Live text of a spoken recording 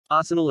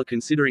Arsenal are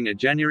considering a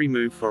January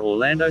move for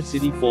Orlando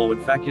City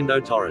forward Faccundo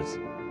Torres.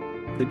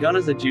 The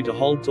Gunners are due to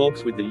hold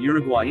talks with the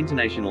Uruguay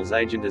international's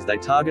agent as they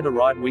target a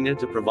right winger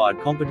to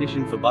provide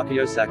competition for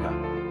Bukayo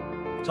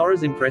Saka.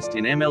 Torres impressed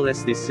in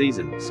MLS this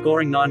season,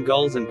 scoring 9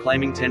 goals and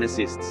claiming 10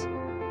 assists.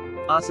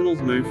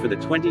 Arsenal's move for the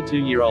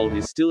 22-year-old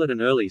is still at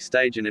an early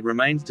stage, and it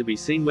remains to be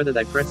seen whether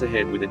they press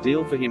ahead with a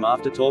deal for him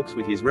after talks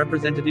with his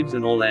representatives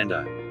in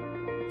Orlando.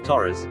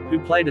 Torres, who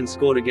played and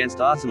scored against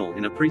Arsenal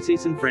in a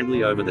preseason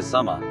friendly over the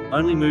summer,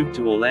 only moved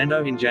to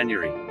Orlando in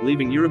January,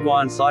 leaving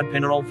Uruguayan side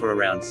Penarol for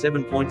around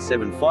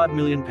 £7.75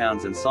 million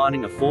and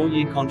signing a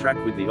 4-year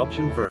contract with the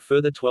option for a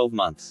further 12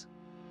 months.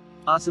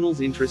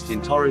 Arsenal's interest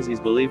in Torres is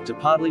believed to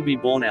partly be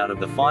born out of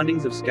the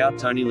findings of scout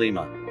Tony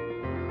Lima.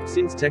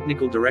 Since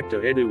technical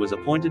director Edu was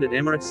appointed at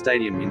Emirates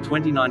Stadium in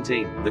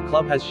 2019, the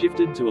club has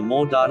shifted to a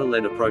more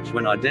data-led approach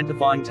when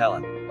identifying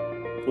talent.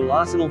 Will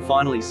Arsenal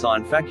finally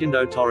sign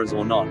Faccundo Torres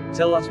or not?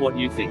 Tell us what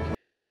you think.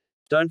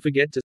 Don't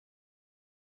forget to